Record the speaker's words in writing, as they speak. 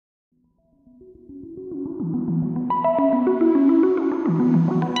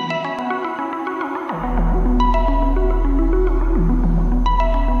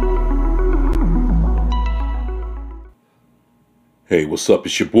Hey, what's up?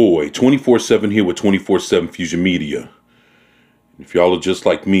 It's your boy, 24/7 here with 24/7 Fusion Media. If y'all are just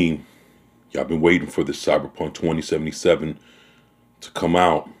like me, y'all been waiting for this Cyberpunk 2077 to come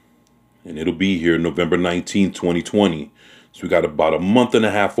out. And it'll be here November 19th, 2020. So we got about a month and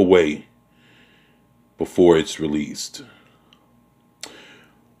a half away before it's released.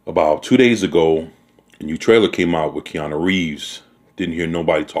 About 2 days ago, a new trailer came out with Keanu Reeves. Didn't hear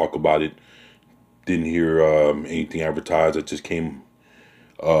nobody talk about it. Didn't hear anything advertised. I just came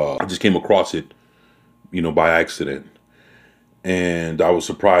across it, by accident, and I was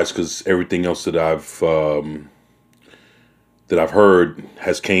surprised because everything else that I've heard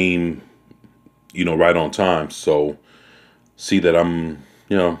has came, right on time. So see that I'm,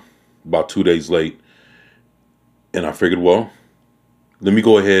 about 2 days late, and I figured, well, let me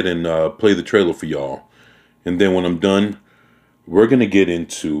go ahead and play the trailer for y'all, and then when I'm done, we're gonna get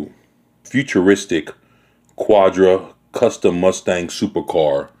into futuristic Quadra custom Mustang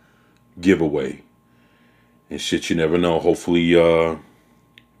supercar giveaway. And shit, you never know. Hopefully,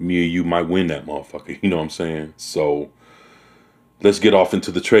 me or you might win that motherfucker. You know what I'm saying? So, let's get off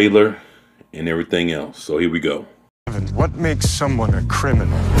into the trailer and everything else. So, here we go. What makes someone a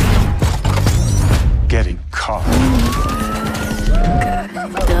criminal? Getting caught.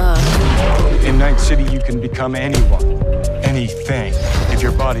 In Night City, you can become anyone, anything, if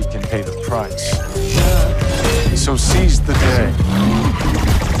your body can pay the price. So seize the day,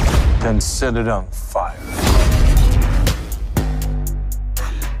 then set it on fire.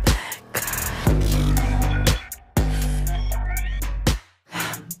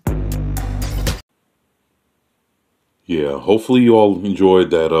 Yeah, hopefully you all enjoyed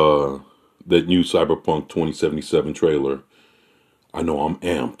that new Cyberpunk 2077 trailer. I know I'm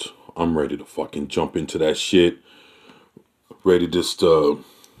amped. I'm ready to fucking jump into that shit. Ready to just,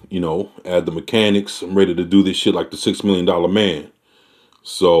 add the mechanics. I'm ready to do this shit like the $6 Million Man.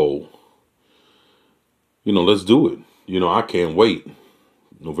 So, let's do it. I can't wait.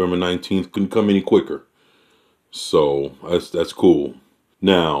 November 19th couldn't come any quicker. So, that's cool.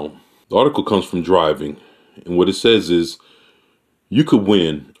 Now, the article comes from Driving. And what it says is, you could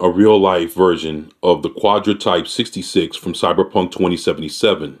win a real-life version of the Quadra Type 66 from Cyberpunk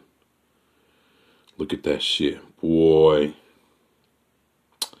 2077. Look at that shit. Boy.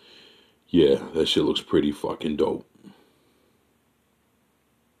 Yeah, that shit looks pretty fucking dope.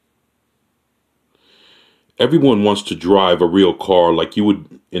 Everyone wants to drive a real car like you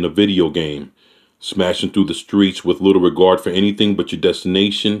would in a video game, smashing through the streets with little regard for anything but your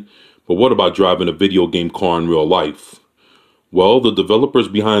destination. But what about driving a video game car in real life? Well, the developers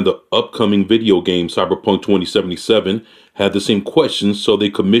behind the upcoming video game Cyberpunk 2077 had the same questions, so they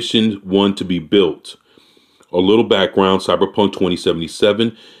commissioned one to be built. A little background: Cyberpunk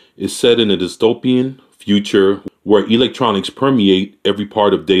 2077 is set in a dystopian future where electronics permeate every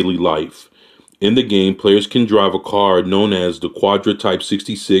part of daily life. In the game, players can drive a car known as the Quadra Type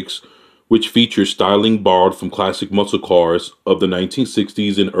 66, which features styling borrowed from classic muscle cars of the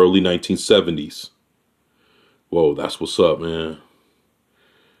 1960s and early 1970s. Whoa, that's what's up, man.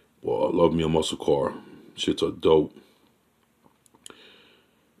 Well, I love me a muscle car. Shit's a dope.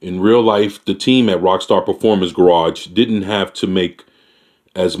 In real life, the team at Rockstar Performance Garage didn't have to make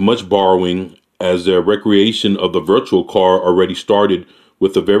as much borrowing, as their recreation of the virtual car already started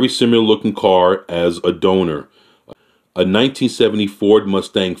with a very similar looking car as a donor, a 1970 Ford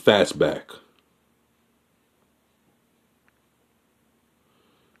Mustang Fastback.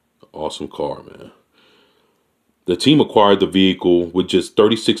 Awesome car, man. The team acquired the vehicle with just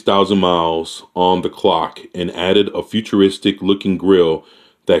 36,000 miles on the clock and added a futuristic looking grille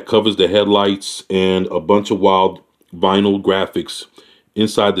that covers the headlights and a bunch of wild vinyl graphics.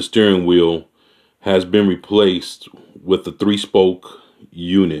 Inside the steering wheel has been replaced with a 3-spoke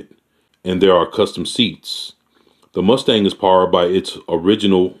unit, and there are custom seats. The Mustang is powered by its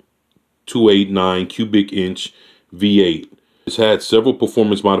original 289 cubic inch V8. It's had several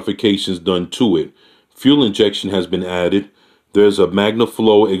performance modifications done to it. Fuel injection has been added. There's a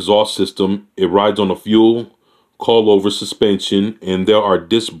MagnaFlow exhaust system. It rides on a fuel coilover suspension, and there are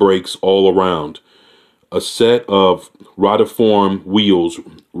disc brakes all around. A set of Radiform wheels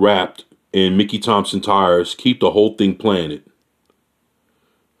wrapped in Mickey Thompson tires keep the whole thing planted.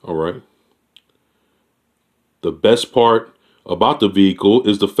 All right. The best part about the vehicle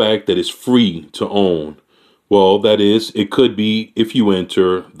is the fact that it's free to own. Well, that is, it could be if you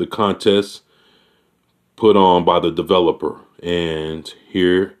enter the contest put on by the developer. And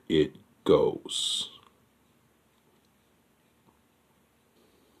here it goes.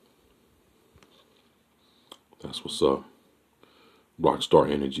 That's what's up. Rockstar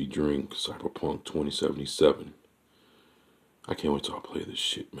Energy Drink, Cyberpunk 2077. I can't wait till I play this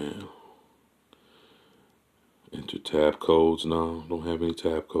shit, man. Enter tab codes. No, don't have any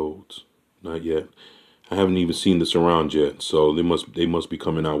tab codes. Not yet. I haven't even seen this around yet, so they must be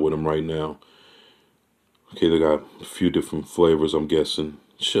coming out with them right now. Okay, they got a few different flavors, I'm guessing.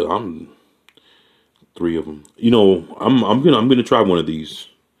 Shit, I'm 3 of them. You know, I'm gonna try one of these.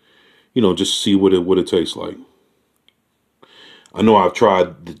 You know, just see what it tastes like. I know I've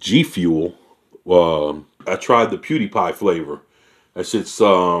tried the G Fuel. I tried the PewDiePie flavor. That shit's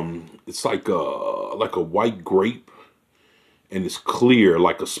it's like a white grape, and it's clear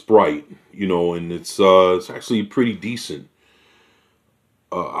like a Sprite, you know, and it's actually pretty decent.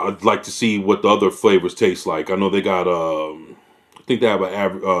 I'd like to see what the other flavors taste like. I know they got I think they have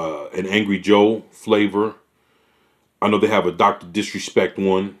an Angry Joe flavor. I know they have a Dr. Disrespect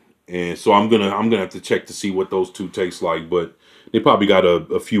one, and so I'm gonna have to check to see what those two taste like. But they probably got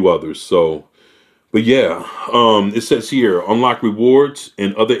a few others. So, but yeah, it says here unlock rewards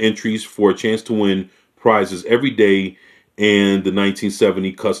and other entries for a chance to win prizes every day and the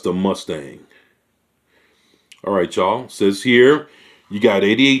 1970 custom Mustang. All right, y'all. Says here you got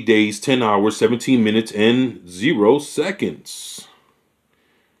 88 days, 10 hours, 17 minutes, and 0 seconds.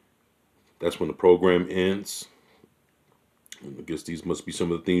 That's when the program ends. I guess these must be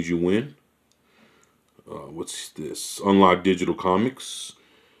some of the things you win. What's this? Unlock digital comics.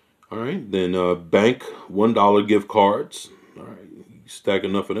 All right. Then bank $1 gift cards. All right. You stack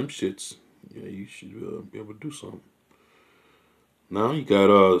enough of them shits. Yeah, you should be able to do something. Now you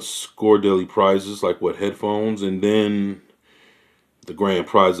got score daily prizes like what, headphones, and then the grand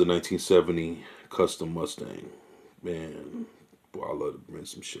prize of 1970 custom Mustang. Man, boy, I love to win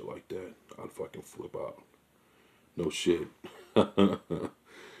some shit like that. I'd fucking flip out. No shit. Let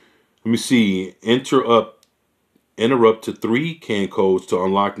me see. Enter up to 3 can codes to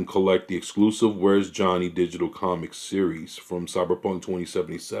unlock and collect the exclusive Where's Johnny digital comics series from Cyberpunk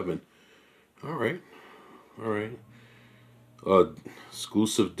 2077. All right. All right.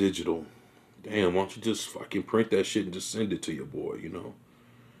 Exclusive digital. Damn, why don't you just fucking print that shit and just send it to your boy, you know?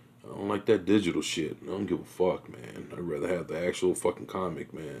 I don't like that digital shit. I don't give a fuck, man. I'd rather have the actual fucking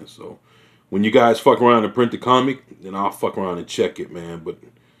comic, man. So when you guys fuck around and print the comic, then I'll fuck around and check it, man. But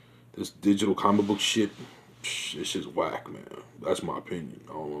this digital comic book shit, this shit's whack, man. That's my opinion.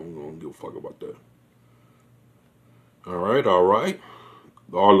 I don't give a fuck about that. All right, all right.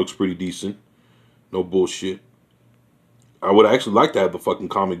 The art looks pretty decent. No bullshit. I would actually like to have the fucking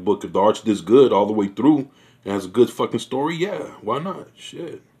comic book if the art's this good all the way through and has a good fucking story. Yeah, why not?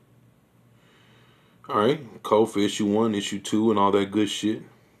 Shit. All right, code for issue 1, issue 2, and all that good shit.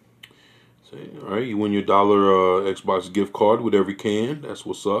 All right, you win your dollar Xbox gift card with every can. That's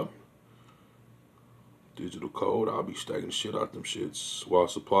what's up. Digital code. I'll be stacking the shit out them shits while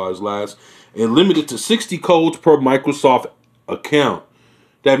supplies last. And limited to 60 codes per Microsoft account.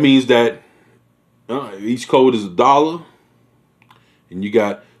 That means that each code is $1. And you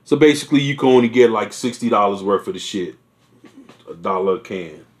got, so basically you can only get like $60 worth of the shit. $1 a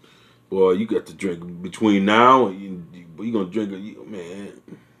can. Boy, you got to drink between now and you gonna drink man.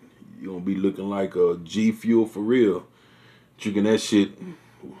 You're gonna be looking like a G Fuel for real. Drinking that shit.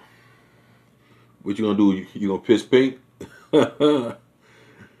 What you gonna do? You gonna piss pink? Oh,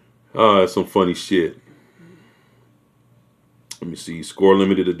 that's some funny shit. Let me see. Score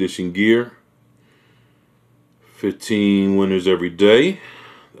limited edition gear. 15 winners every day.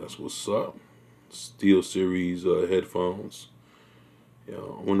 That's what's up. Steel Series headphones. Yeah,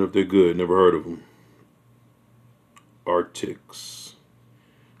 I wonder if they're good. Never heard of them. Arctis.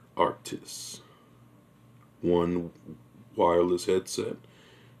 One wireless headset.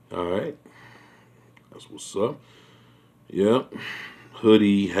 All right. That's what's up. Yep.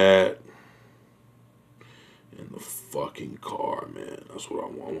 Hoodie, hat, and the fucking car, man. That's what I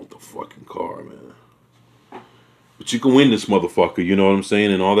want. I want the fucking car, man. But you can win this motherfucker, you know what I'm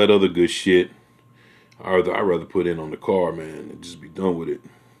saying? And all that other good shit. I'd rather put in on the car, man, and just be done with it.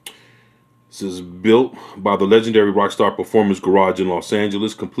 This is built by the legendary Rockstar Performance Garage in Los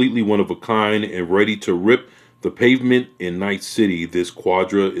Angeles, completely one of a kind and ready to rip the pavement in Night City. This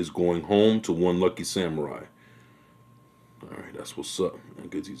Quadra is going home to one lucky samurai. All right, that's what's up. I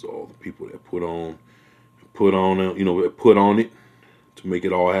guess these are all the people that put on it to make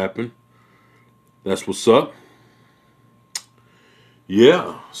it all happen. That's what's up.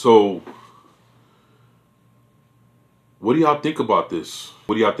 Yeah, so what do y'all think about this?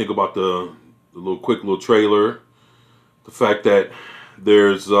 What do y'all think about the quick little trailer? The fact that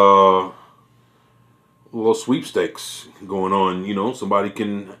there's a little sweepstakes going on, you know, somebody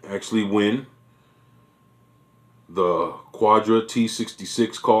can actually win the Quadra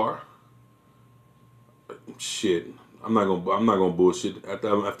T66 car. Shit, I'm not gonna bullshit.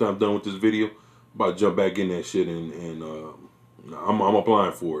 After I'm done with this video, I'm about to jump back in that shit and I'm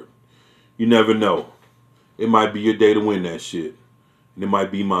applying for it. You never know. It might be your day to win that shit, and it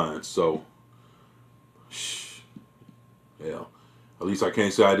might be mine. So, yeah. At least I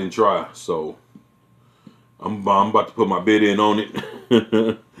can't say I didn't try. So I'm about to put my bid in on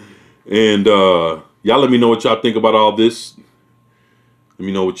it. And y'all let me know what y'all think about all this. Let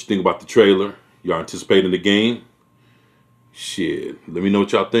me know what you think about the trailer. Y'all anticipating the game? Shit. Let me know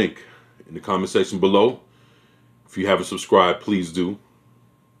what y'all think in the comment section below. If you haven't subscribed, please do.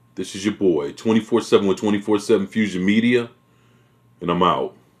 This is your boy, 24/7 with 24/7 Fusion Media. And I'm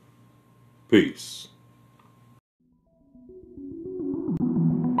out. Peace.